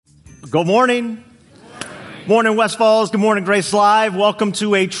Good morning. Morning, West Falls. Good morning, Grace Live. Welcome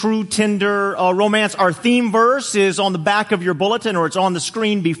to A True Tender Romance. Our theme verse is on the back of your bulletin, or it's on the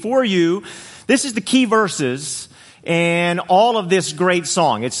screen before you. This is the key verses and all of this great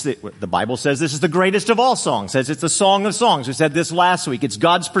song. The Bible says this is the greatest of all songs. Says it's the song of songs. We said this last week. It's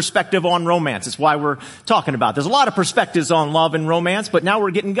God's perspective on romance. It's why we're talking about it. There's a lot of perspectives on love and romance, but now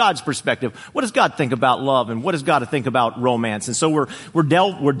we're getting God's perspective. What does God think about love, and what does God think about romance? And so we're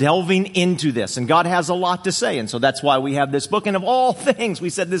delving into this, and God has a lot to say, and so that's why we have this book. And of all things,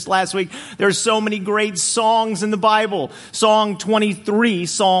 we said this last week, there's so many great songs in the Bible. Psalm 23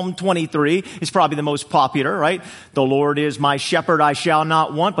 is probably the most popular, right? The Lord is my shepherd, I shall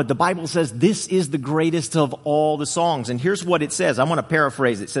not want. But the Bible says this is the greatest of all the songs. And here's what it says. I'm going to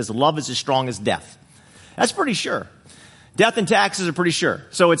paraphrase it. It says, love is as strong as death. That's pretty sure. Death and taxes are pretty sure.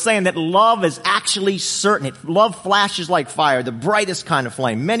 So it's saying that love is actually certain. Love flashes like fire, the brightest kind of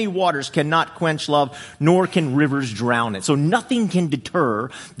flame. Many waters cannot quench love, nor can rivers drown it. So nothing can deter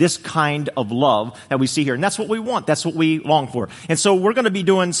this kind of love that we see here. And that's what we want. That's what we long for. And so we're going to be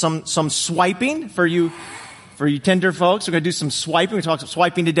doing some swiping for you tender folks. We're going to do some swiping. We talked about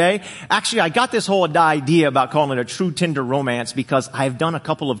swiping today. Actually, I got this whole idea about calling it a true Tinder romance because I've done a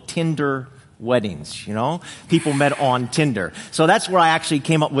couple of Tinder weddings, People met on Tinder. So that's where I actually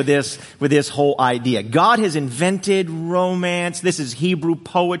came up with this whole idea. God has invented romance. This is Hebrew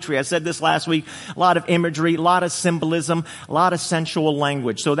poetry. I said this last week. A lot of imagery, a lot of symbolism, a lot of sensual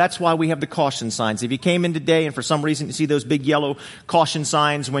language. So that's why we have the caution signs. If you came in today and for some reason you see those big yellow caution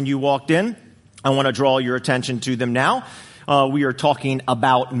signs when you walked in, I want to draw your attention to them now. We are talking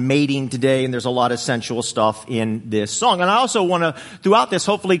about mating today, and there's a lot of sensual stuff in this song. And I also want to, throughout this,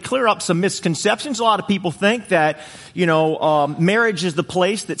 hopefully clear up some misconceptions. A lot of people think that, marriage is the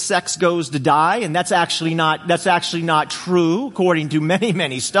place that sex goes to die, and that's actually not true, according to many,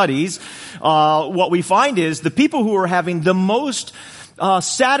 many studies. What we find is the people who are having the most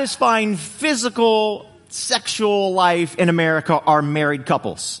satisfying physical, sexual life in America are married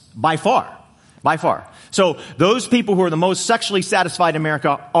couples, by far. By far. So those people who are the most sexually satisfied in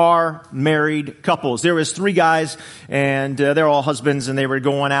America are married couples. There was 3 guys, and they're all husbands, and they were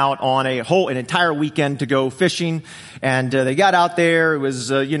going out on an entire weekend to go fishing. And they got out there. It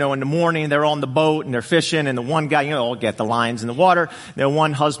was, in the morning. They're on the boat and they're fishing. And the one guy, get the lines in the water. The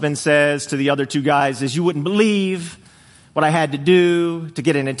one husband says to the other 2 guys, "You wouldn't believe what I had to do to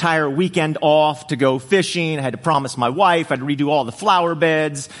get an entire weekend off to go fishing. I had to promise my wife. I had to redo all the flower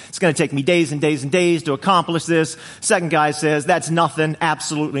beds. It's going to take me days and days and days to accomplish this." Second guy says, "That's nothing,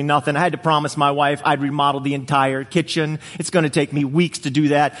 absolutely nothing. I had to promise my wife I'd remodel the entire kitchen. It's going to take me weeks to do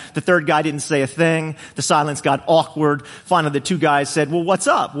that." The third guy didn't say a thing. The silence got awkward. Finally, the 2 guys said, "Well, what's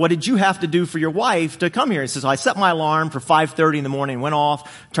up? What did you have to do for your wife to come here?" He says, "I set my alarm for 5:30 in the morning, went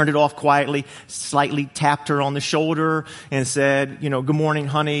off, turned it off quietly, slightly tapped her on the shoulder, and said, good morning,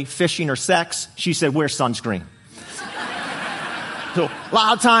 honey, fishing or sex?" She said, "Wear sunscreen." So a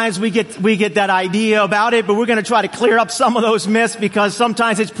lot of times we get that idea about it, but we're going to try to clear up some of those myths because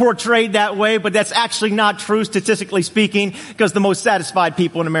sometimes it's portrayed that way, but that's actually not true statistically speaking, because the most satisfied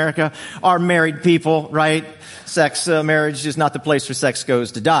people in America are married people, right? Marriage is not the place where sex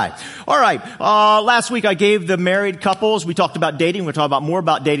goes to die. All right. Last week I gave the married couples. We talked about dating. We're talking about more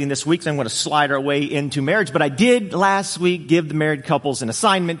about dating this week. So I'm going to slide our way into marriage. But I did last week give the married couples an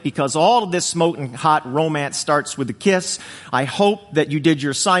assignment because all of this smoking hot romance starts with a kiss. I hope that you did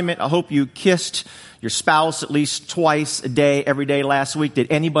your assignment. I hope you kissed your spouse at least twice a day, every day last week.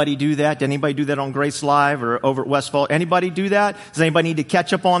 Did anybody do that? Did anybody do that on Grace Live or over at Westfall? Anybody do that? Does anybody need to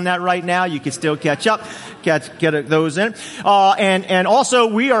catch up on that right now? You can still catch up. Get those in. And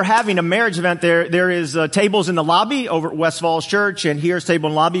also we are having a marriage event there. There is tables in the lobby over at West Falls Church, and here's table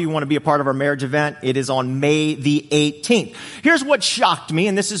in the lobby. You want to be a part of our marriage event. It is on May the 18th. Here's what shocked me,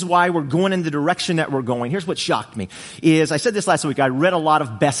 and this is why we're going in the direction that we're going. Here's what shocked me is, I said this last week, I read a lot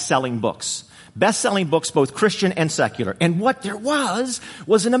of best-selling books. Best-selling books, both Christian and secular. And what there was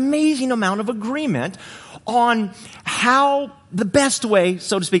an amazing amount of agreement on how the best way,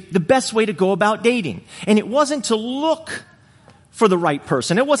 so to speak, the best way to go about dating. And it wasn't to look for the right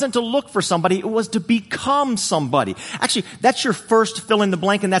person. It wasn't to look for somebody. It was to become somebody. Actually, that's your first fill in the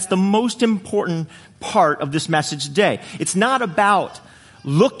blank, and that's the most important part of this message today. It's not about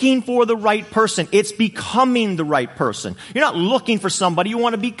looking for the right person. It's becoming the right person. You're not looking for somebody. You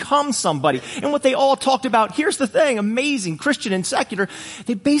want to become somebody. And what they all talked about, here's the thing, amazing, Christian and secular,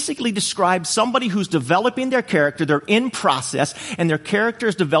 they basically describe somebody who's developing their character. They're in process, and their character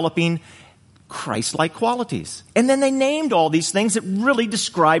is developing Christ-like qualities. And then they named all these things that really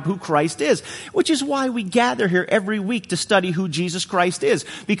describe who Christ is, which is why we gather here every week to study who Jesus Christ is,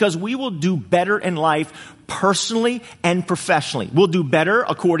 because we will do better in life personally and professionally. We'll do better,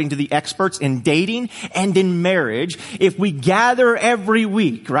 according to the experts, in dating and in marriage if we gather every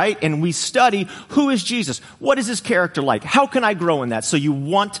week, right? And we study, who is Jesus? What is his character like? How can I grow in that? So you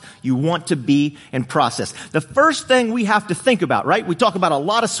want to be in process. The first thing we have to think about, right? We talk about a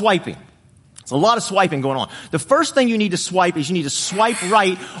lot of swiping. There's a lot of swiping going on. The first thing you need to swipe is you need to swipe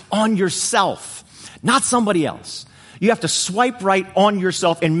right on yourself, not somebody else. You have to swipe right on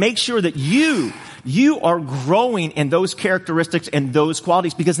yourself and make sure that you are growing in those characteristics and those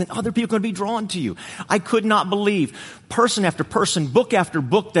qualities, because then other people are going to be drawn to you. I could not believe person after person, book after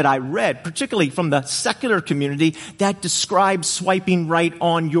book that I read, particularly from the secular community, that describes swiping right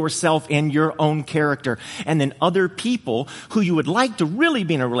on yourself and your own character. And then other people who you would like to really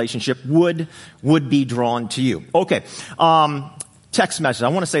be in a relationship would be drawn to you. Okay. Text message. I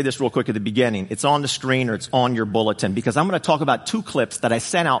want to say this real quick at the beginning. It's on the screen or it's on your bulletin, because I'm going to talk about 2 clips that I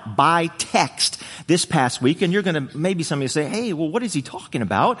sent out by text this past week. And you're going to, maybe some of you say, hey, well, what is he talking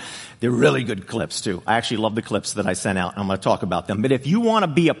about? They're really good clips too. I actually love the clips that I sent out. I'm going to talk about them. But if you want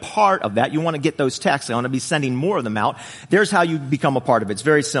to be a part of that, you want to get those texts, I want to be sending more of them out. There's how you become a part of it. It's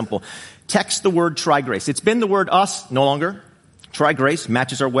very simple. Text the word try grace. It's been the word us, no longer. Try Grace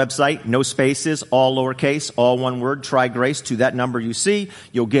matches our website, no spaces, all lowercase, all one word, Try Grace, to that number you see.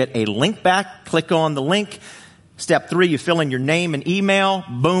 You'll get a link back. Click on the link. Step 3, you fill in your name and email.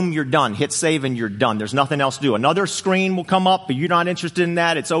 Boom, you're done. Hit save and you're done. There's nothing else to do. Another screen will come up, but you're not interested in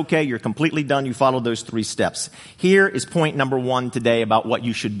that. It's okay. You're completely done. You followed those 3 steps. Here is point number 1 today about what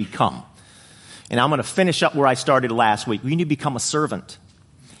you should become. And I'm going to finish up where I started last week. You need to become a servant.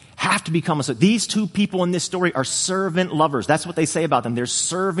 Have to become a servant. These 2 people in this story are servant lovers. That's what they say about them. They're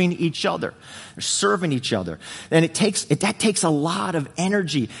serving each other. They're serving each other. And that takes a lot of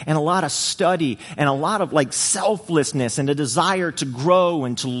energy and a lot of study and a lot of selflessness and a desire to grow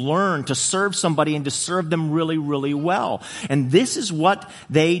and to learn, to serve somebody and to serve them really, really well. And this is what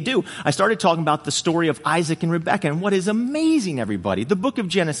they do. I started talking about the story of Isaac and Rebekah, and what is amazing, everybody. The book of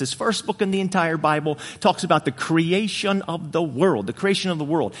Genesis, first book in the entire Bible, talks about the creation of the world,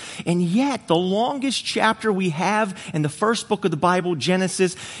 And yet, the longest chapter we have in the first book of the Bible,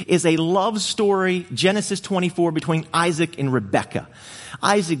 Genesis, is a love story, Genesis 24, between Isaac and Rebekah.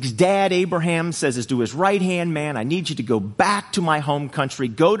 Isaac's dad, Abraham, says to his right-hand man, I need you to go back to my home country,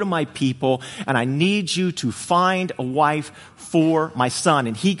 go to my people, and I need you to find a wife for my son.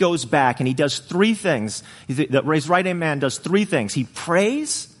 And he goes back and he does 3 things. His right-hand man does 3 things. He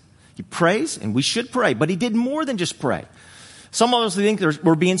prays, and we should pray, but he did more than just pray. Some of us think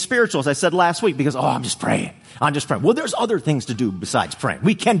we're being spiritual, as I said last week, because, I'm just praying. Well, there's other things to do besides praying.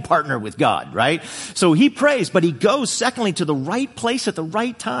 We can partner with God, right? So he prays, but he goes, secondly, to the right place at the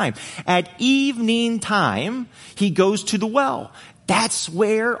right time. At evening time, he goes to the well. That's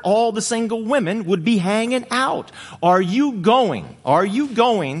where all the single women would be hanging out. Are you going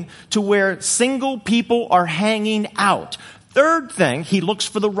to where single people are hanging out? Third thing, he looks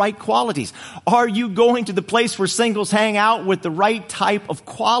for the right qualities. Are you going to the place where singles hang out with the right type of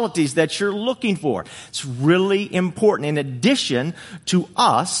qualities that you're looking for? It's really important. In addition to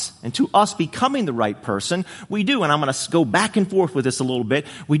us, and to us becoming the right person, we do, and I'm going to go back and forth with this a little bit,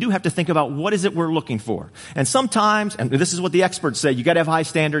 we do have to think about what is it we're looking for. And sometimes, and this is what the experts say, you got to have high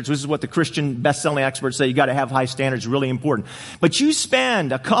standards. This is what the Christian best-selling experts say, you got to have high standards, really important. But you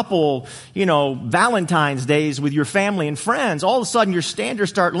spend a couple, Valentine's days with your family and friends, all of a sudden your standards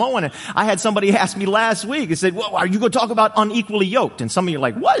start lowering. And I had somebody ask me last week, they said, well, are you going to talk about unequally yoked? And some of you are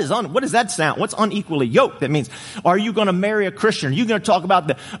like, what does that sound? What's unequally yoked? That means, are you going to marry a Christian? Are you going to talk about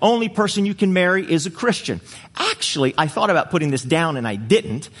the only person you can marry is a Christian? Actually, I thought about putting this down and I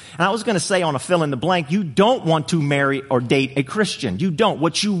didn't. And I was going to say on a fill in the blank, you don't want to marry or date a Christian. You don't.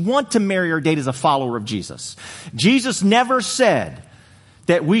 What you want to marry or date is a follower of Jesus. Jesus never said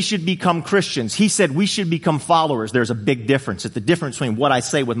that we should become Christians. He said we should become followers. There's a big difference. It's the difference between what I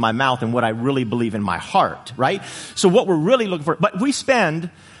say with my mouth and what I really believe in my heart, right? So what we're really looking for, but we spend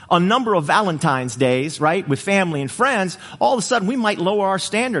a number of Valentine's days, right, with family and friends, all of a sudden we might lower our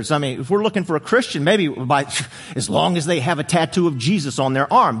standards. I mean, if we're looking for a Christian, maybe as long as they have a tattoo of Jesus on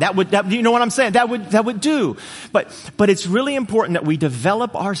their arm, that you know what I'm saying? That would do. But it's really important that we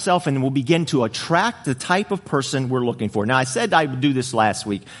develop ourselves and we'll begin to attract the type of person we're looking for. Now, I said I would do this last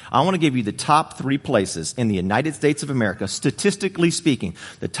week. I want to give you the top 3 places in the United States of America, statistically speaking,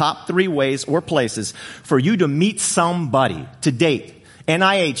 the top 3 ways or places for you to meet somebody, to date.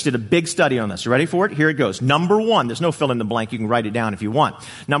 NIH did a big study on this. You ready for it? Here it goes. Number one, there's no fill in the blank. You can write it down if you want.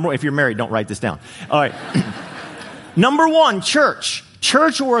 If you're married, don't write this down. All right. Number one, church.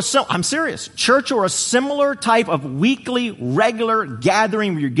 I'm serious. Church or a similar type of weekly, regular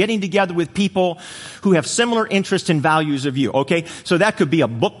gathering where you're getting together with people who have similar interests and values of you, okay? So that could be a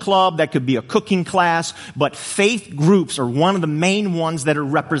book club, that could be a cooking class, but faith groups are one of the main ones that are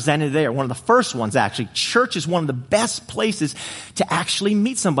represented there. One of the first ones, actually. Church is one of the best places to actually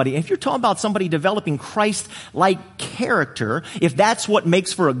meet somebody. And if you're talking about somebody developing Christ-like character, if that's what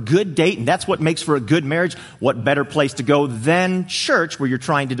makes for a good date and that's what makes for a good marriage, what better place to go than church, where you're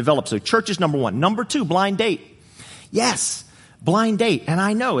trying to develop. So church is number one. Number two, blind date. Yes, blind date. And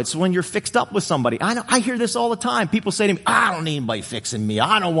I know it's when you're fixed up with somebody. I hear this all the time. People say to me, I don't need anybody fixing me.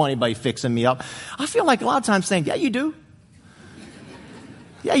 I don't want anybody fixing me up. I feel like a lot of times saying, yeah, you do.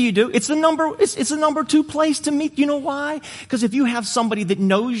 Yeah, you do. It's the number two place to meet. You know why? Because if you have somebody that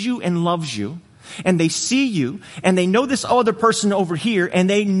knows you and loves you, and they see you, and they know this other person over here, and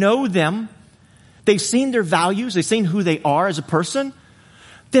they know them, they've seen their values, they've seen who they are as a person,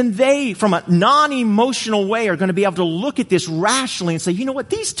 then they, from a non-emotional way, are going to be able to look at this rationally and say, you know what,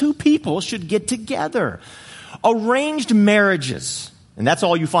 these two people should get together. Arranged marriages, and that's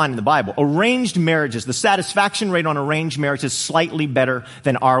all you find in the Bible. Arranged marriages, the satisfaction rate on arranged marriage is slightly better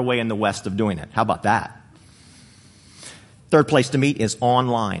than our way in the West of doing it. How about that? Third place to meet is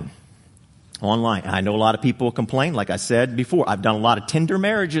online. Online. I know a lot of people complain, like I said before. I've done a lot of Tinder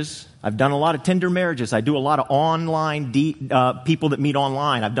marriages. I do a lot of online people that meet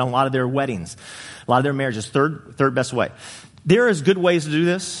online. I've done a lot of their weddings, a lot of their marriages. Third best way. There is good ways to do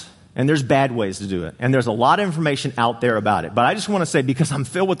this, and there's bad ways to do it. And there's a lot of information out there about it. But I just want to say, because I'm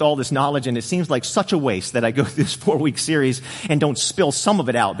filled with all this knowledge, and it seems like such a waste that I go through this 4-week series and don't spill some of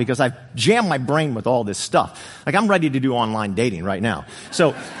it out, because I've jammed my brain with all this stuff. Like, I'm ready to do online dating right now.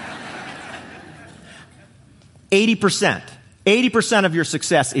 So 80% of your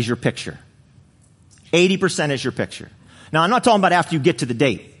success is your picture. 80% is your picture. Now, I'm not talking about after you get to the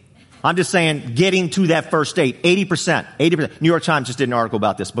date. I'm just saying getting to that first date. 80%. New York Times just did an article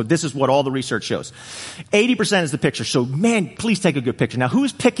about this, but this is what all the research shows. 80% is the picture. So, man, please take a good picture. Now,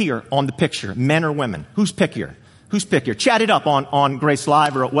 who's pickier on the picture, men or women? Who's pickier? Chat it up on Grace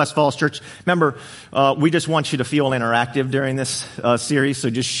Live or at West Falls Church. Remember, we just want you to feel interactive during this series, so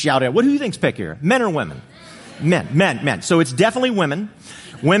just shout it. What do you think's pickier, men or women? Men. So it's definitely women.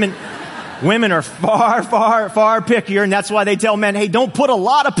 Women are far pickier, and that's why they tell men, hey, don't put a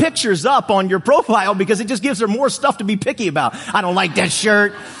lot of pictures up on your profile, because it just gives her more stuff to be picky about. I don't like that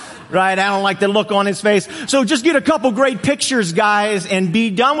shirt. Right? I don't like the look on his face. So just get a couple great pictures, guys, and be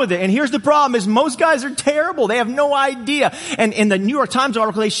done with it. And here's the problem is most guys are terrible. They have no idea. And in the New York Times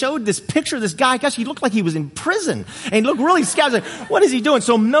article, they showed this picture of this guy. Gosh, he looked like he was in prison. And he looked really scared. Like, what is he doing?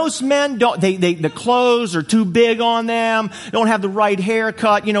 So most men don't, the clothes are too big on them, don't have the right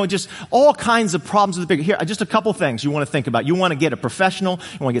haircut, just all kinds of problems with the picture. Here, just a couple things you want to think about. You want to get a professional.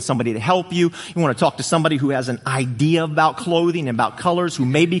 You want to get somebody to help you. You want to talk to somebody who has an idea about clothing and about colors, who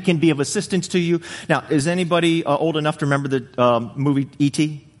maybe can be of assistance to you. Now, is anybody old enough to remember the movie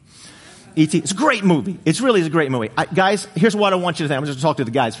E.T.? E.T. It's a great movie. It really is a great movie. Guys, here's what I want you to think. I'm just going to talk to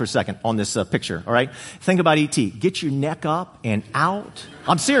the guys for a second on this picture, all right? Think about E.T. Get your neck up and I'm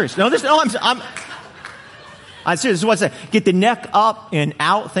serious. I'm serious. This is what I say. Get the neck up and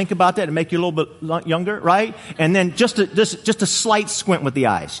out. Think about that and make you a little bit younger, right? And then just a slight squint with the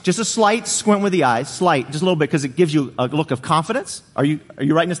eyes. Just a slight squint with the eyes. Slight, just a little bit, because it gives you a look of confidence. Are you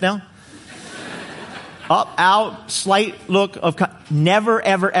writing this down? Up, out, slight look of never,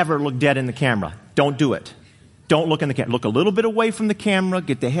 ever look dead in the camera. Don't do it. Don't look in the camera. Look a little bit away from the camera.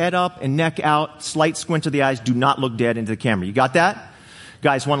 Get the head up and neck out. Slight squint to the eyes. Do not look dead into the camera. You got that?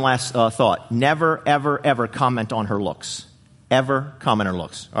 Guys, one last thought. Never, ever comment on her looks. Ever comment on her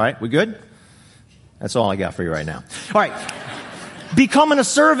looks. All right? We good? That's all I got for you right now. All right. Becoming a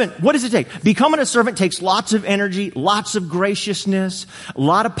servant. What does it take? Becoming a servant takes lots of energy, lots of graciousness, a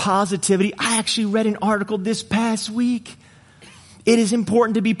lot of positivity. I actually read an article this past week. It is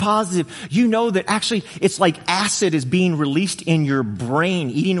important to be positive. You know that actually it's like acid is being released in your brain,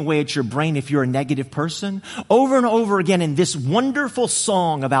 eating away at your brain if you're a negative person. Over and over again in this wonderful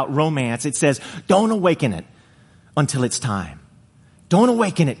song about romance, it says, don't awaken it until it's time. Don't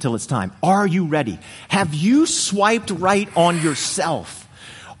awaken it till it's time. Are you ready? Have you swiped right on yourself?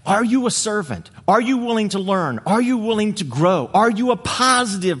 Are you a servant? Are you willing to learn? Are you willing to grow? Are you a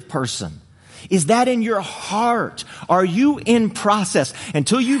positive person? Is that in your heart? Are you in process?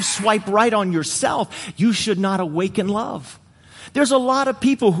 Until you've swiped right on yourself, you should not awaken love. There's a lot of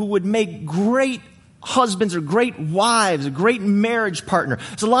people who would make great husbands or great wives, a great marriage partner.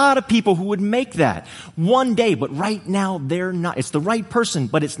 There's a lot of people who would make that one day, but right now they're not. It's the right person,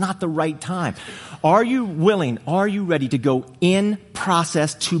 but it's not the right time. Are you willing? Are you ready to go in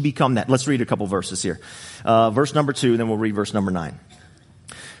process to become that? Let's read a couple verses here. Verse number 2, then we'll read verse number 9.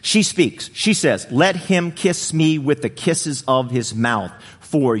 She speaks. She says, let him kiss me with the kisses of his mouth,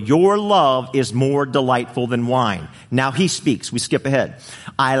 for your love is more delightful than wine. Now he speaks. We skip ahead.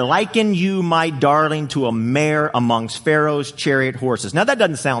 I liken you, my darling, to a mare amongst Pharaoh's chariot horses. Now that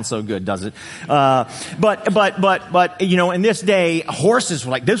doesn't sound so good, does it? But, you know, in this day, horses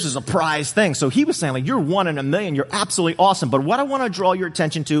were like, this is a prized thing. So he was saying, like, you're one in a million. You're absolutely awesome. But what I want to draw your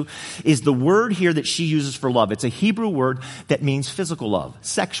attention to is the word here that she uses for love. It's a Hebrew word that means physical love,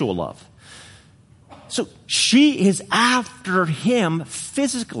 sexual love. So she is after him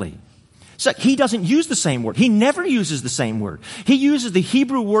physically. So he doesn't use the same word. He never uses the same word. He uses the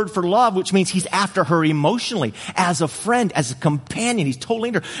Hebrew word for love, which means he's after her emotionally, as a friend, as a companion. He's totally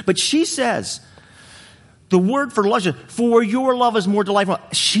into her. But she says, the word for love, for your love is more delightful.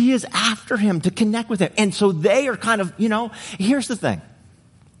 She is after him to connect with him. And so they are kind of, you know, here's the thing.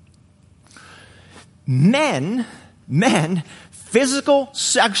 Men, physical,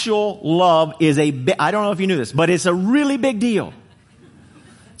 sexual love is I don't know if you knew this, but it's a really big deal.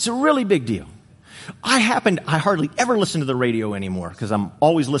 It's a really big deal. I hardly ever listen to the radio anymore because I'm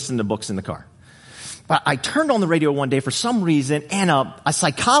always listening to books in the car. But I turned on the radio one day for some reason, and a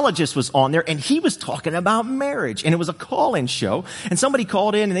psychologist was on there, and he was talking about marriage. And it was a call-in show, and somebody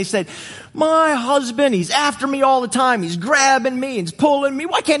called in, and they said, my husband, he's after me all the time. He's grabbing me, he's pulling me.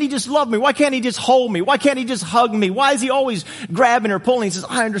 Why can't he just love me? Why can't he just hold me? Why can't he just hug me? Why is he always grabbing or pulling? He says,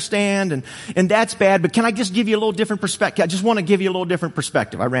 I understand, and that's bad, but can I just give you a little different perspective? I just want to give you a little different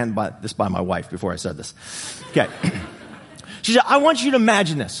perspective. I ran this by my wife before I said this. Okay. She said, I want you to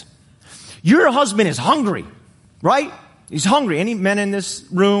imagine this. Your husband is hungry, right? He's hungry. Any men in this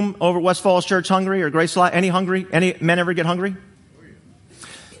room over at West Falls Church hungry or Grace Life? Any hungry? Any men ever get hungry?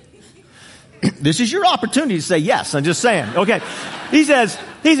 This is your opportunity to say yes. I'm just saying. Okay. He says,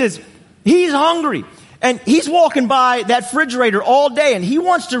 he's hungry. And he's walking by that refrigerator all day, and he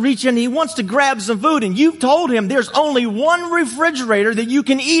wants to reach in, he wants to grab some food, and you've told him there's only one refrigerator that you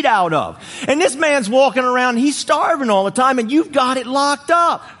can eat out of. And this man's walking around, he's starving all the time, and you've got it locked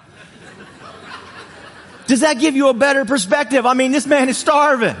up. Does that give you a better perspective? I mean, this man is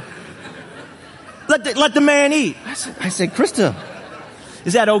starving. Let the man eat. I said, Krista,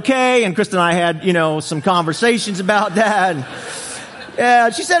 is that okay? And Krista and I had, you know, some conversations about that. And, yeah,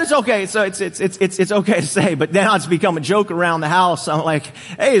 she said it's okay. So it's okay to say, but now it's become a joke around the house. I'm like,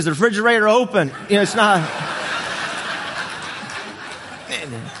 hey, is the refrigerator open? You know, it's not.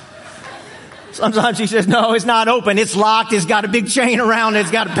 Sometimes she says, no, it's not open. It's locked. It's got a big chain around it.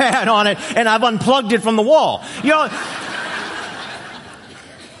 It's got a pad on it. And I've unplugged it from the wall. You know,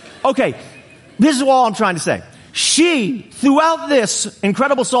 okay, this is all I'm trying to say. She, throughout this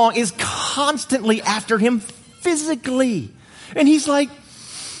incredible song, is constantly after him physically. And he's like,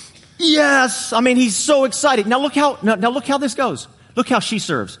 yes. I mean, he's so excited. Now look how this goes. Look how she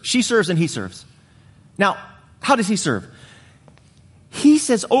serves. She serves and he serves. Now, how does he serve? He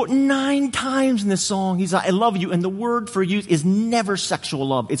says, 9 times in this song, he's like, I love you. And the word for you is never sexual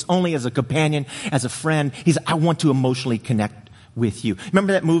love. It's only as a companion, as a friend. He's, I want to emotionally connect with you.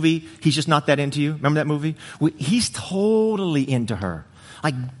 Remember that movie? He's Just Not That Into You. Remember that movie? He's totally into her.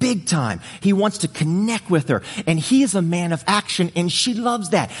 Like big time. He wants to connect with her. And he is a man of action, and she loves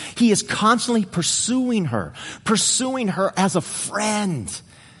that. He is constantly pursuing her as a friend,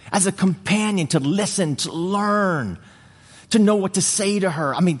 as a companion, to listen, to learn, to know what to say to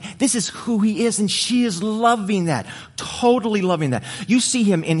her. I mean, this is who he is, and she is loving that, totally loving that. You see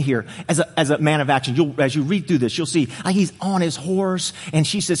him in here as a man of action. As you read through this, you'll see he's on his horse, and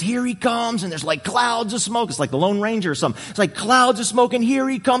she says, here he comes, and there's like clouds of smoke. It's like the Lone Ranger or something. It's like clouds of smoke, and here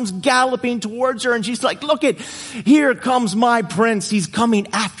he comes galloping towards her, and she's like, look it, here comes my prince. He's coming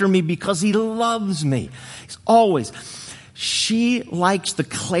after me because he loves me. He's always. She likes the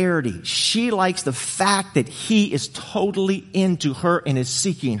clarity. She likes the fact that he is totally into her and is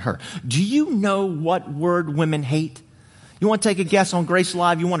seeking her. Do you know what word women hate? You want to take a guess on Grace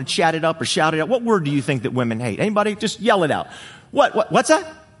Live? You want to chat it up or shout it out? What word do you think that women hate? Anybody? Just yell it out. What's that?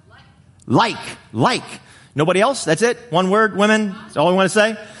 Like. Nobody else? That's it? One word, women? That's all we want to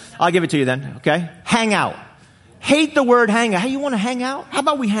say? I'll give it to you then, okay? Hang out. Hate the word hang out. Hey, you want to hang out? How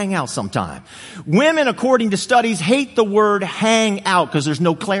about we hang out sometime? Women, according to studies, hate the word hang out because there's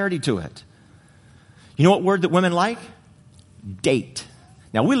no clarity to it. You know what word that women like? Date.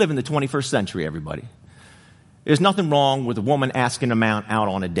 Now, we live in the 21st century, everybody. There's nothing wrong with a woman asking a man out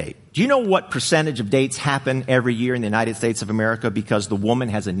on a date. Do you know what percentage of dates happen every year in the United States of America because the woman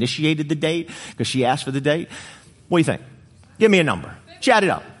has initiated the date, because she asked for the date? What do you think? Give me a number. Chat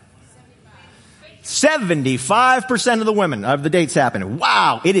it up. 75% of the women of the dates happening.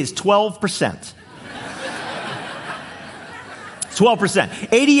 Wow, it is 12%. 12%.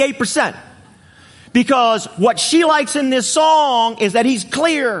 88%. Because what she likes in this song is that he's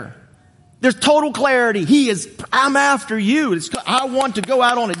clear. There's total clarity. I'm after you. I want to go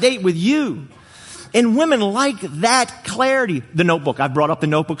out on a date with you. And women like that clarity. The Notebook. I've brought up The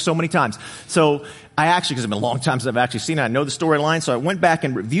Notebook so many times. So because it's been a long time since I've actually seen it. I know the storyline. So I went back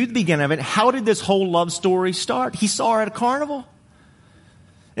and reviewed the beginning of it. How did this whole love story start? He saw her at a carnival.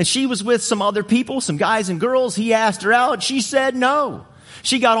 And she was with some other people, some guys and girls. He asked her out. She said no.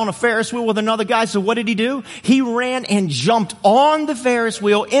 She got on a Ferris wheel with another guy. So what did he do? He ran and jumped on the Ferris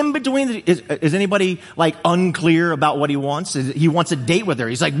wheel in between. Is anybody unclear about what he wants? He wants a date with her.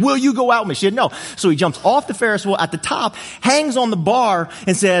 He's like, will you go out with me? She said no. So he jumps off the Ferris wheel at the top, hangs on the bar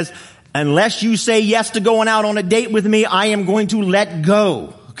and says, unless you say yes to going out on a date with me, I am going to let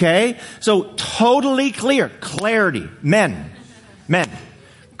go. Okay? So totally clear. Clarity. Men.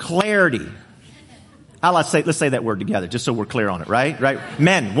 Clarity. Let's say that word together, just so we're clear on it, right?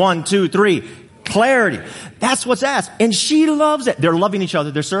 Men, 1, 2, 3, clarity. That's what's asked. And she loves it. They're loving each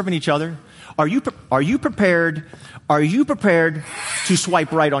other. They're serving each other. Are you prepared to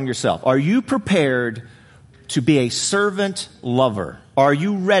swipe right on yourself? Are you prepared to be a servant lover? Are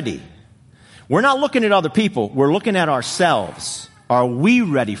you ready? We're not looking at other people. We're looking at ourselves. Are we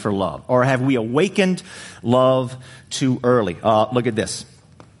ready for love? Or have we awakened love too early? Look at this.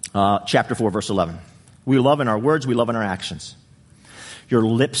 Chapter 4, verse 11. We love in our words, we love in our actions. Your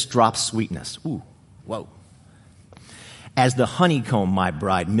lips drop sweetness. Ooh, whoa. As the honeycomb, my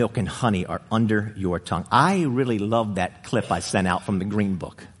bride, milk and honey are under your tongue. I really love that clip I sent out from the Green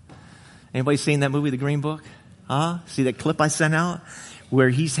Book. Anybody seen that movie, The Green Book? See that clip I sent out? Where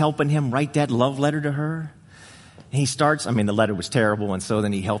he's helping him write that love letter to her? And he starts, the letter was terrible, and so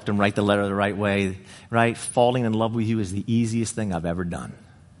then he helped him write the letter the right way, right? Falling in love with you is the easiest thing I've ever done.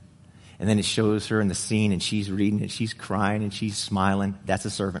 And then it shows her in the scene, and she's reading it, she's crying, and she's smiling. That's a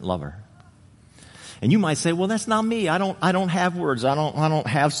servant lover. And you might say, well, that's not me. I don't have words. I don't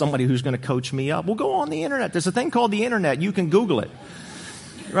have somebody who's going to coach me up. Well, go on the internet. There's a thing called the internet. You can Google it.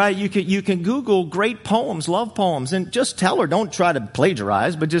 Right? You can Google great poems, love poems, and just tell her, don't try to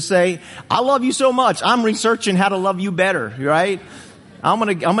plagiarize, but just say, I love you so much. I'm researching how to love you better, right? I'm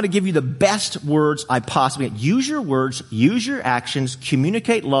gonna give you the best words I possibly can. Use your words, use your actions,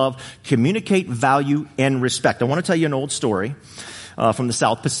 communicate love, communicate value and respect. I want to tell you an old story from the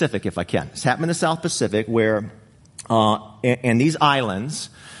South Pacific, if I can. It's happened in the South Pacific where in these islands,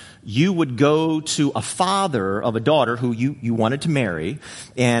 you would go to a father of a daughter who you wanted to marry,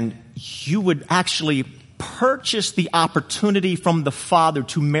 and you would actually purchase the opportunity from the father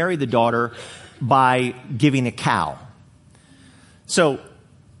to marry the daughter by giving a cow. So,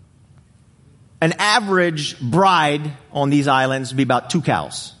 an average bride on these islands would be about 2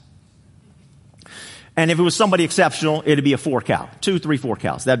 cows. And if it was somebody exceptional, it'd be a 4 cow. 2, 3, 4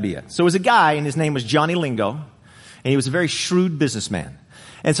 cows. That'd be it. So it was a guy, and his name was Johnny Lingo, and he was a very shrewd businessman.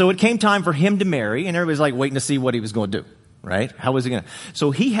 And so it came time for him to marry, and everybody's like waiting to see what he was going to do, right? How was he going to?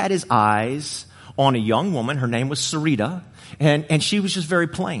 So he had his eyes on a young woman. Her name was Sarita, and she was just very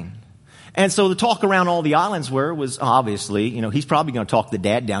plain. And so the talk around all the islands was obviously, he's probably going to talk the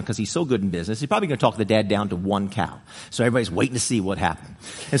dad down because he's so good in business. He's probably going to talk the dad down to 1 cow. So everybody's waiting to see what happened.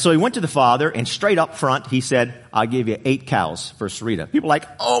 And so he went to the father, and straight up front, he said, I'll give you 8 cows for Sarita. People are like,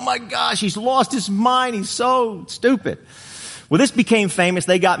 oh my gosh, he's lost his mind. He's so stupid. Well, this became famous.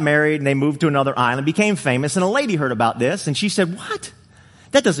 They got married, and they moved to another island, became famous, and a lady heard about this, and she said, what?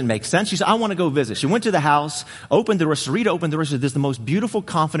 That doesn't make sense. She said, I want to go visit. She went to the house, opened the door. Sarita opened the door. She said, this is the most beautiful,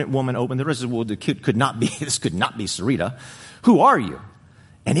 confident woman opened the door. She said, well, this could not be Sarita. Who are you?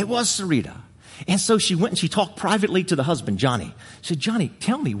 And it was Sarita. And so she went and she talked privately to the husband, Johnny. She said, Johnny,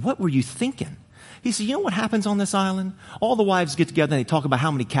 tell me, what were you thinking? He said, you know what happens on this island? All the wives get together and they talk about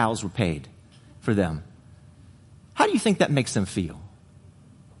how many cows were paid for them. How do you think that makes them feel?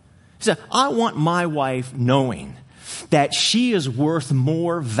 He said, I want my wife knowing that she is worth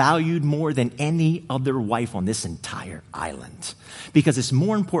more, valued more than any other wife on this entire island. Because it's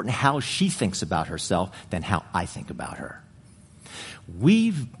more important how she thinks about herself than how I think about her.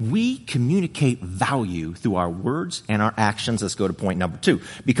 We communicate value through our words and our actions. Let's go to point number 2.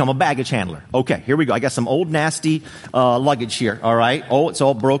 Become a baggage handler. Okay, here we go. I got some old nasty luggage here, all right? Oh, it's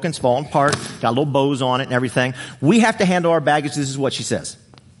all broken, it's falling apart, got little bows on it and everything. We have to handle our baggage. This is what she says.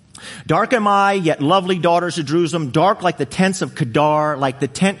 Dark am I, yet lovely daughters of Jerusalem, dark like the tents of Kedar, like the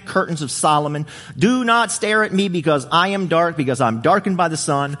tent curtains of Solomon. Do not stare at me because I am dark, because I'm darkened by the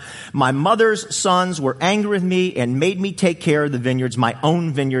sun. My mother's sons were angry with me and made me take care of the vineyards. My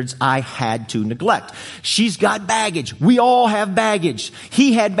own vineyards I had to neglect. She's got baggage. We all have baggage.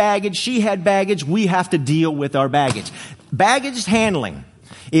 He had baggage. She had baggage. We have to deal with our baggage. Baggage handling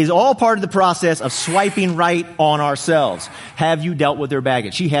is all part of the process of swiping right on ourselves. Have you dealt with her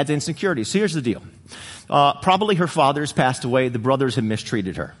baggage? She had insecurities. So here's the deal. Probably her father's passed away. The brothers have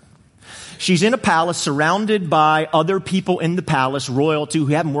mistreated her. She's in a palace surrounded by other people in the palace, royalty, who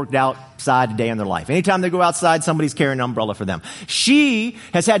haven't worked outside a day in their life. Anytime they go outside, somebody's carrying an umbrella for them. She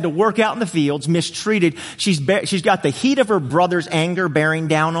has had to work out in the fields, mistreated. She's got the heat of her brother's anger bearing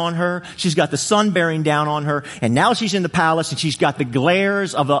down on her. She's got the sun bearing down on her. And now she's in the palace and she's got the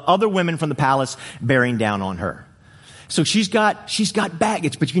glares of the other women from the palace bearing down on her. So she's got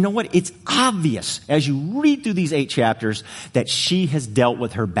baggage, but you know what? It's obvious as you read through these 8 chapters that she has dealt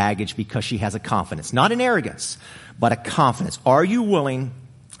with her baggage because she has a confidence, not an arrogance, but a confidence. Are you willing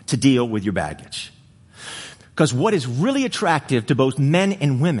to deal with your baggage? Because what is really attractive to both men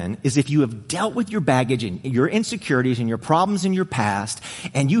and women is if you have dealt with your baggage and your insecurities and your problems in your past,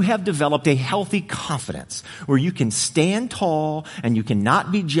 and you have developed a healthy confidence where you can stand tall and you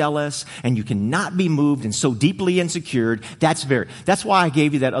cannot be jealous and you cannot be moved and so deeply insecure. That's why I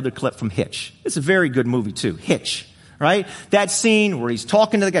gave you that other clip from Hitch. It's a very good movie too. Hitch. Right? That scene where he's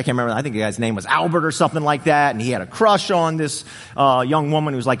talking to the guy, I can't remember, I think the guy's name was Albert or something like that, and he had a crush on this young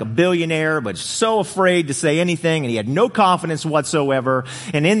woman who's like a billionaire, but so afraid to say anything, and he had no confidence whatsoever.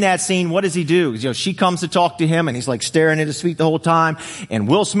 And in that scene, what does he do? You know, she comes to talk to him, and he's like staring at his feet the whole time, and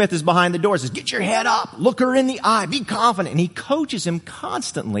Will Smith is behind the door, says, "Get your head up, look her in the eye, be confident." And he coaches him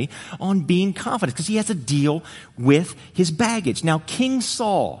constantly on being confident, because he has to deal with his baggage. Now, King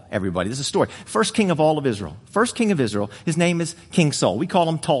Saul, everybody, this is a story. First king of all of Israel. First king of Israel. His name is King Saul. We call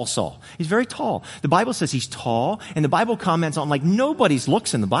him Tall Saul. He's very tall. The Bible says he's tall, and the Bible comments on like nobody's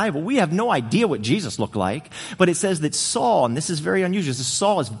looks in the Bible. We have no idea what Jesus looked like, but it says that Saul, and this is very unusual,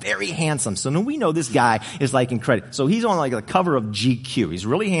 Saul is very handsome. So now we know this guy is like incredible. So he's on like the cover of GQ. He's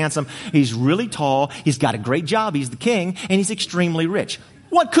really handsome. He's really tall. He's got a great job. He's the king, and he's extremely rich.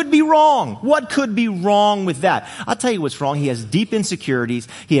 What could be wrong? What could be wrong with that? I'll tell you what's wrong. He has deep insecurities.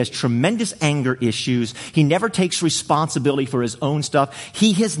 He has tremendous anger issues. He never takes responsibility for his own stuff.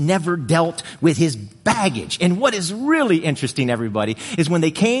 He has never dealt with his baggage. And what is really interesting, everybody, is when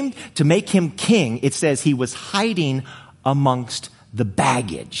they came to make him king, it says he was hiding amongst the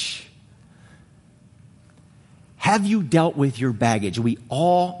baggage. Have you dealt with your baggage? We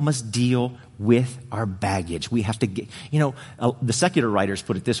all must deal with our baggage. We have to get, the secular writers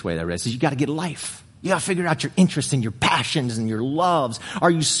put it this way, that says you got to get a life. You got to figure out your interests and your passions and your loves.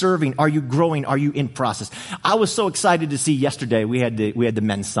 Are you serving? Are you growing? Are you in process? I was so excited to see yesterday we had the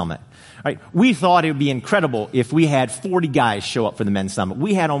men's summit. Right? We thought it would be incredible if we had 40 guys show up for the men's summit.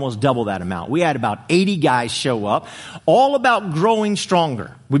 We had almost double that amount. We had about 80 guys show up, all about growing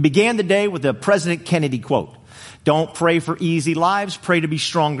stronger. We began the day with the President Kennedy quote. Don't pray for easy lives, pray to be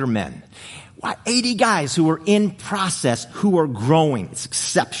stronger men. 80 guys who are in process, who are growing. It's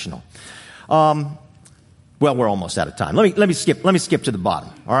exceptional. Well, we're almost out of time. Let me skip to the bottom.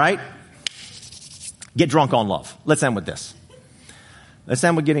 All right? Get drunk on love. Let's end with this. Let's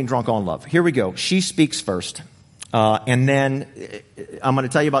end with getting drunk on love. Here we go. She speaks first. And then I'm going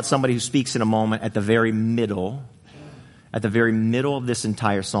to tell you about somebody who speaks in a moment at the very middle of this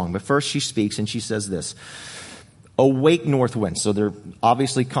entire song. But first she speaks and she says this. Awake, north wind. So they're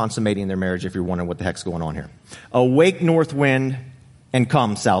obviously consummating their marriage if you're wondering what the heck's going on here. Awake, north wind, and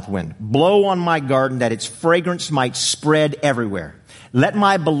come, south wind. Blow on my garden that its fragrance might spread everywhere. Let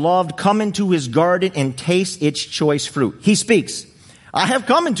my beloved come into his garden and taste its choice fruit. He speaks. I have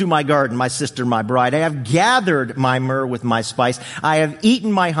come into my garden, my sister, my bride. I have gathered my myrrh with my spice. I have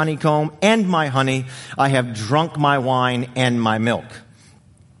eaten my honeycomb and my honey. I have drunk my wine and my milk.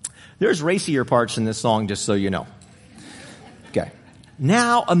 There's racier parts in this song, just so you know. Okay.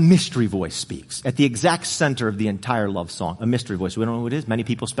 Now a mystery voice speaks at the exact center of the entire love song. A mystery voice. We don't know who it is. Many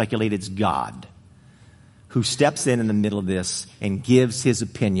people speculate it's God who steps in the middle of this and gives his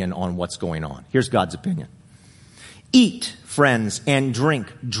opinion on what's going on. Here's God's opinion. Eat, friends, and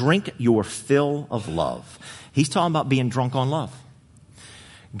drink. Drink your fill of love. He's talking about being drunk on love.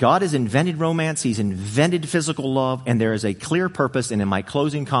 God has invented romance. He's invented physical love, and there is a clear purpose. And in my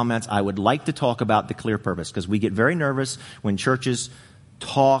closing comments, I would like to talk about the clear purpose because we get very nervous when churches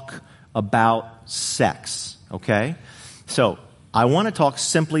talk about sex, okay? So I want to talk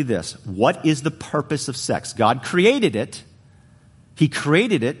simply this. What is the purpose of sex? God created it. He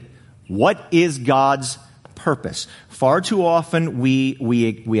created it What is God's purpose? Far too often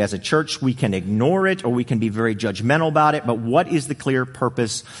we as a church, we can ignore it or we can be very judgmental about it, but what is the clear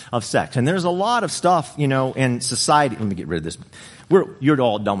purpose of sex? And there's a lot of stuff, in society. Let me get rid of this. You're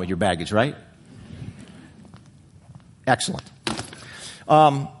all done with your baggage, right? Excellent.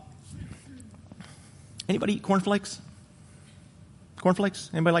 Anybody eat cornflakes? Cornflakes?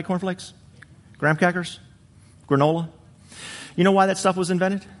 Anybody like cornflakes? Graham crackers? Granola? You know why that stuff was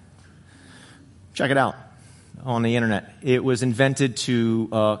invented? Check it out on the internet. It was invented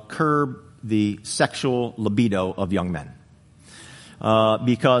to curb the sexual libido of young men.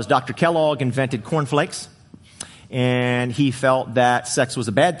 Because Dr. Kellogg invented cornflakes, and he felt that sex was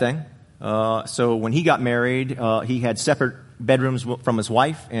a bad thing. So when he got married, he had separate bedrooms from his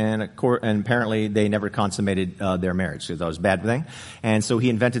wife, and apparently they never consummated their marriage, so that was a bad thing. And so he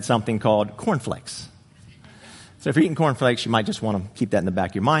invented something called cornflakes. So if you're eating cornflakes, you might just want to keep that in the back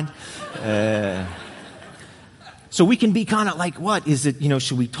of your mind. So we can be kind of like, what is it?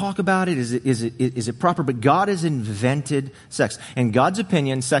 Should we talk about it? Is it proper? But God has invented sex. In God's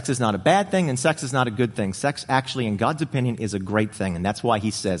opinion, sex is not a bad thing and sex is not a good thing. Sex actually, in God's opinion, is a great thing. And that's why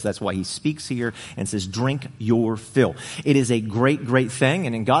he speaks here and says, drink your fill. It is a great, great thing.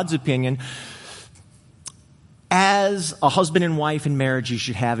 And in God's opinion, as a husband and wife in marriage, you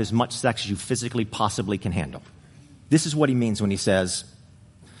should have as much sex as you physically possibly can handle. This is what he means when he says,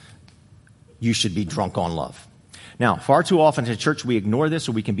 you should be drunk on love. Now, far too often in church, we ignore this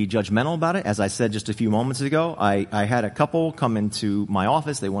or we can be judgmental about it. As I said just a few moments ago, I had a couple come into my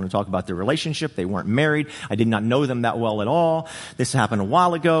office. They want to talk about their relationship. They weren't married. I did not know them that well at all. This happened a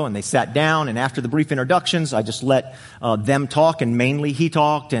while ago, and they sat down, and after the brief introductions, I just let them talk, and mainly he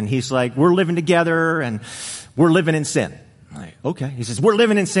talked, and he's like, we're living together, and we're living in sin. I'm like, okay. He says, we're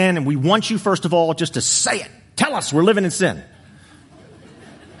living in sin, and we want you, first of all, just to say it. Tell us we're living in sin.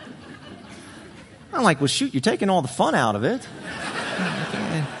 I'm like, well, shoot, you're taking all the fun out of it.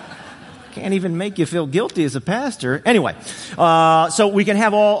 Can't even make you feel guilty as a pastor. Anyway, so we can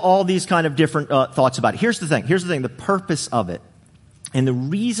have all these kind of different thoughts about it. Here's the thing, the purpose of it. And the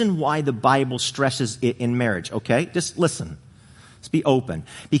reason why the Bible stresses it in marriage, okay? Just listen. Let's be open.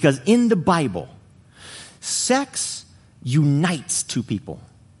 Because in the Bible, sex unites two people.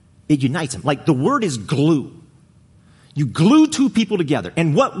 It unites them. Like the word is glue. You glue two people together.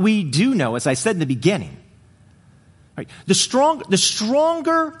 And what we do know, as I said in the beginning, right, the stronger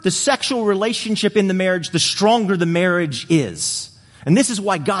the sexual relationship in the marriage, the stronger the marriage is. And this is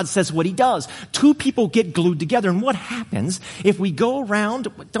why God says what he does. Two people get glued together. And what happens if we go around,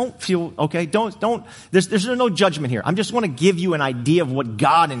 don't feel, okay, there's no judgment here. I just want to give you an idea of what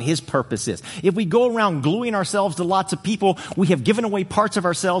God and his purpose is. If we go around gluing ourselves to lots of people, we have given away parts of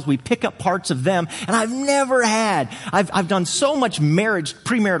ourselves. We pick up parts of them. And I've done so much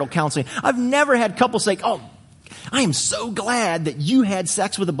premarital counseling. I've never had couples say, oh, I am so glad that you had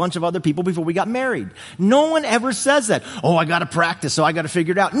sex with a bunch of other people before we got married. No one ever says that. Oh, I got to practice, so I got to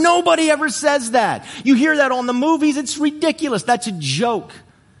figure it out. Nobody ever says that. You hear that on the movies. It's ridiculous. That's a joke.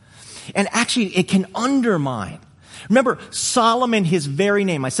 And actually, it can undermine. Remember, Solomon, his very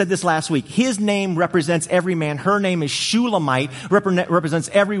name, I said this last week, his name represents every man. Her name is Shulamite, represents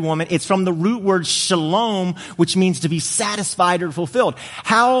every woman. It's from the root word shalom, which means to be satisfied or fulfilled.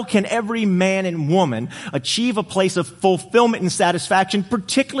 How can every man and woman achieve a place of fulfillment and satisfaction,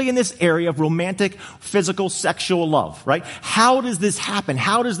 particularly in this area of romantic, physical, sexual love, right? How does this happen?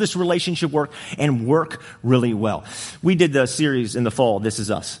 How does this relationship work and work really well? We did the series in the fall, This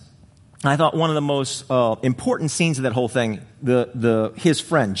Is Us. I thought one of the most important scenes of that whole thing, his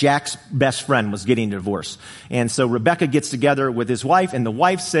friend, Jack's best friend, was getting a divorce. And so Rebecca gets together with his wife, and the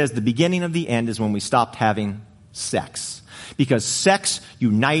wife says the beginning of the end is when we stopped having sex. Because sex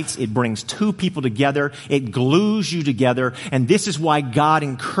unites, it brings two people together, it glues you together, and this is why God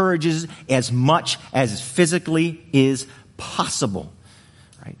encourages as much as physically is possible.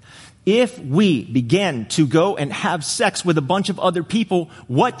 Right? If we begin to go and have sex with a bunch of other people,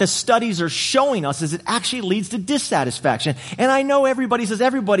 what the studies are showing us is it actually leads to dissatisfaction. And I know everybody says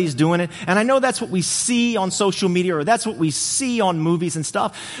everybody's doing it, and I know that's what we see on social media or that's what we see on movies and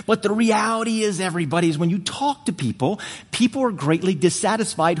stuff. But the reality is when you talk to people, people are greatly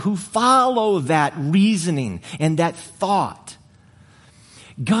dissatisfied who follow that reasoning and that thought.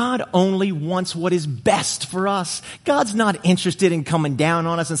 God only wants what is best for us. God's not interested in coming down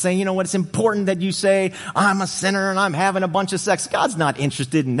on us and saying, you know what, it's important that you say, I'm a sinner and I'm having a bunch of sex. God's not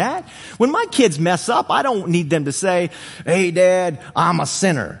interested in that. When my kids mess up, I don't need them to say, hey, Dad, I'm a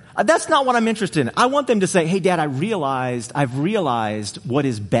sinner. That's not what I'm interested in. I want them to say, hey, Dad, I've realized what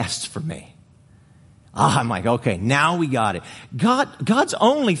is best for me. I'm like, okay, now we got it. God's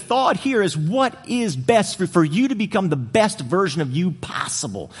only thought here is what is best for you to become the best version of you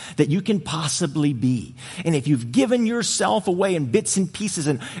possible that you can possibly be. And if you've given yourself away in bits and pieces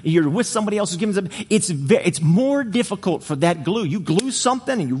and you're with somebody else who's given something, it's more difficult for that glue. You glue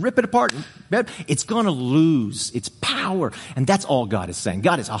something and you rip it apart, it's going to lose its power. And that's all God is saying.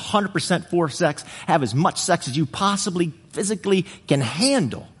 God is 100% for sex. Have as much sex as you possibly physically can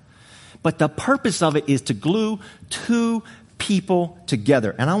handle. But the purpose of it is to glue two people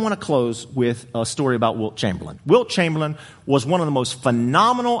together. And I want to close with a story about Wilt Chamberlain. Wilt Chamberlain was one of the most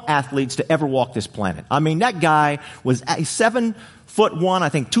phenomenal athletes to ever walk this planet. I mean, that guy was 7'1", I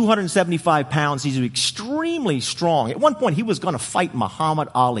think 275 pounds. He's extremely strong. At one point, he was going to fight Muhammad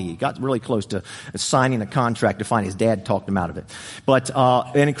Ali. He got really close to signing a contract to fight. His dad talked him out of it. But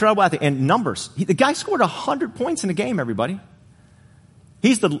an incredible athlete. And numbers. The guy scored 100 points in a game, everybody.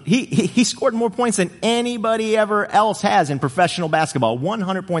 He scored more points than anybody ever else has in professional basketball.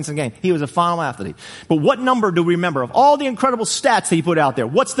 100 points in a game. He was a phenomenal athlete. But what number do we remember? Of all the incredible stats that he put out there,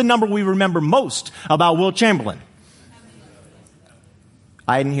 what's the number we remember most about Wilt Chamberlain?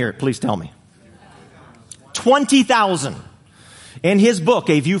 I didn't hear it. Please tell me. 20,000. In his book,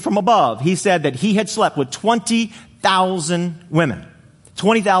 A View from Above, he said that he had slept with 20,000 women.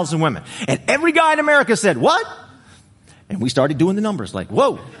 20,000 women. And every guy in America said, what? And we started doing the numbers like,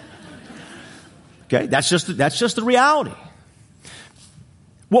 whoa. Okay, that's just the reality.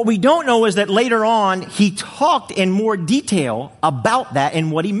 What we don't know is that later on, he talked in more detail about that and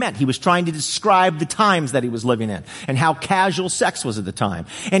what he meant. He was trying to describe the times that he was living in and how casual sex was at the time.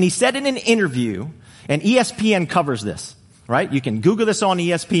 And he said in an interview, and ESPN covers this, right? You can Google this on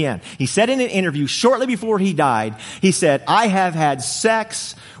ESPN. He said in an interview shortly before he died, he said, I have had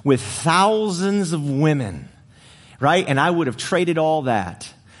sex with thousands of women. Right? And I would have traded all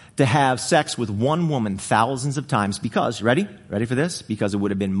that to have sex with one woman thousands of times because, ready for this? Because it would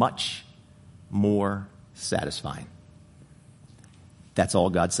have been much more satisfying. That's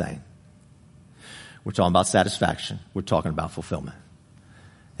all God's saying. We're talking about satisfaction. We're talking about fulfillment.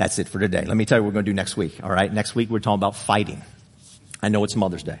 That's it for today. Let me tell you what we're going to do next week. All right? Next week we're talking about fighting. I know it's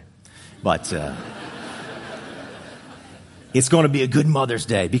Mother's Day, but it's going to be a good Mother's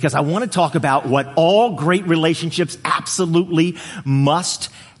Day because I want to talk about what all great relationships absolutely must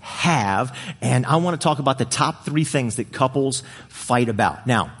have. And I want to talk about the top 3 things that couples fight about.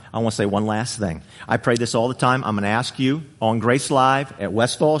 Now, I want to say one last thing. I pray this all the time. I'm going to ask you on Grace Live at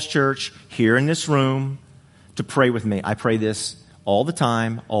West Falls Church here in this room to pray with me. I pray this all the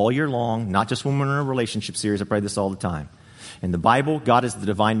time, all year long, not just when we're in a relationship series. I pray this all the time. In the Bible, God is the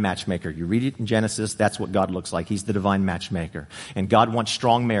divine matchmaker. You read it in Genesis, that's what God looks like. He's the divine matchmaker. And God wants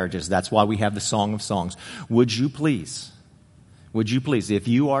strong marriages. That's why we have the Song of Songs. Would you please, if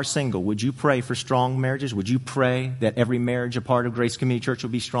you are single, would you pray for strong marriages? Would you pray that every marriage a part of Grace Community Church will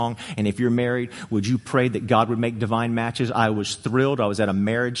be strong? And if you're married, would you pray that God would make divine matches? I was thrilled. I was at a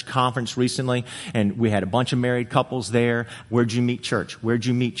marriage conference recently, and we had a bunch of married couples there. Where'd you meet church? Where'd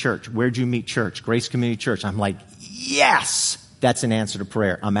you meet church? Where'd you meet church? Grace Community Church. I'm like, yes! That's an answer to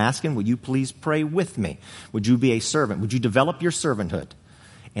prayer. I'm asking, will you please pray with me? Would you be a servant? Would you develop your servanthood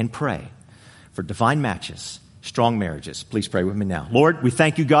and pray for divine matches, strong marriages? Please pray with me now. Lord, we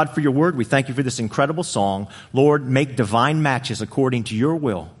thank you, God, for your word. We thank you for this incredible song. Lord, make divine matches according to your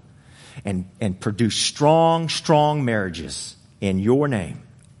will and produce strong, strong marriages in your name.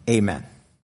 Amen.